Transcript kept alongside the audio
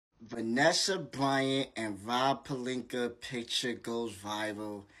Vanessa Bryant and Rob Pelinka picture goes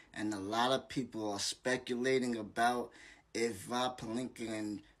viral, and a lot of people are speculating about if Rob Pelinka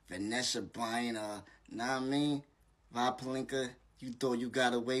and Vanessa Bryant are, know what I mean? Rob Pelinka, you thought you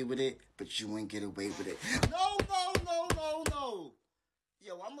got away with it, but you ain't get away with it. No, no, no, no, no.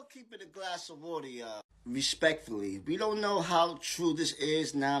 Yo, I'm gonna keep it a glass of water, y'all. Respectfully, we don't know how true this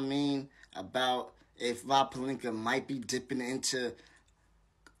is, know what I mean? About if Rob Pelinka might be dipping into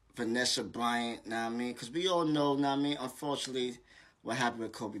Vanessa Bryant, know what I mean? Because we all know, know what I mean, unfortunately, what happened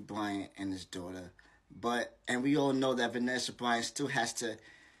with Kobe Bryant and his daughter. And we all know that Vanessa Bryant still has to,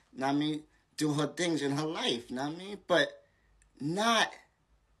 know what I mean, do her things in her life, know what I mean? But not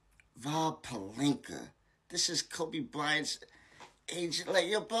Rob Pelinka. This is Kobe Bryant's agent. Like,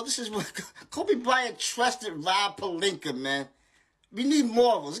 yo, bro, this is what Kobe Bryant trusted Rob Pelinka, man. We need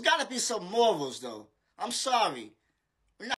morals. There's got to be some morals, though. I'm sorry.